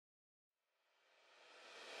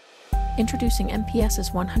Introducing MPS's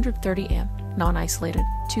 130-amp, non-isolated,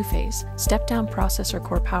 two-phase, step-down processor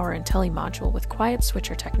core power Intelli-Module with quiet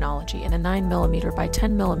switcher technology in a 9mm by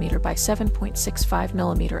 10mm by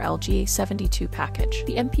 7.65mm LGA72 package.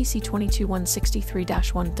 The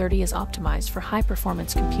MPC22163-130 is optimized for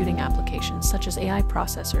high-performance computing applications such as AI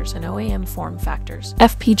processors and OEM form factors,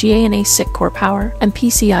 FPGA and ASIC core power, and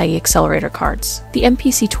PCIe accelerator cards. The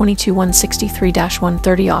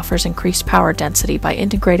MPC22163-130 offers increased power density by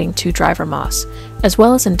integrating two DrMOS, as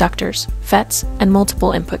well as inductors, FETs, and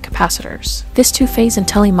multiple input capacitors. This two-phase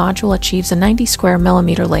Intelli-Module achieves a 90 square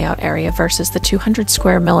millimeter layout area versus the 200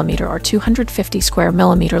 square millimeter or 250 square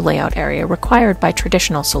millimeter layout area required by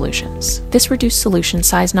traditional solutions. This reduced solution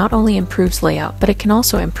size not only improves layout, but it can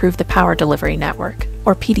also improve the power delivery network,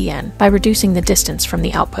 or PDN, by reducing the distance from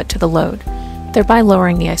the output to the load, thereby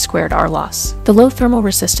lowering the I2R loss. The low thermal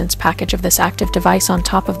resistance package of this active device on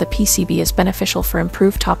top of the PCB is beneficial for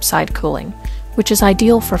improved topside cooling, which is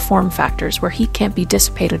ideal for form factors where heat can't be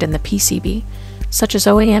dissipated in the PCB, such as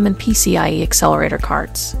OEM and PCIe accelerator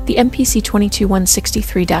cards. The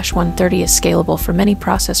MPC22163-130 is scalable for many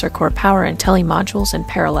processor core power Intelli-Modules in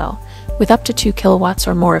parallel, with up to 2 kilowatts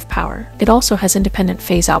or more of power. It also has independent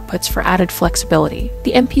phase outputs for added flexibility.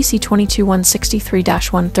 The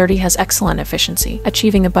MPC22163-130 has excellent efficiency,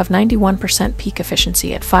 achieving above 91% peak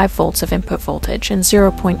efficiency at 5 volts of input voltage and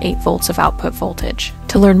 0.8 volts of output voltage.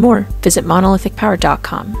 To learn more, visit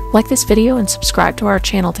monolithicpower.com. Like this video and subscribe to our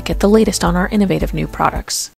channel to get the latest on our innovative new products.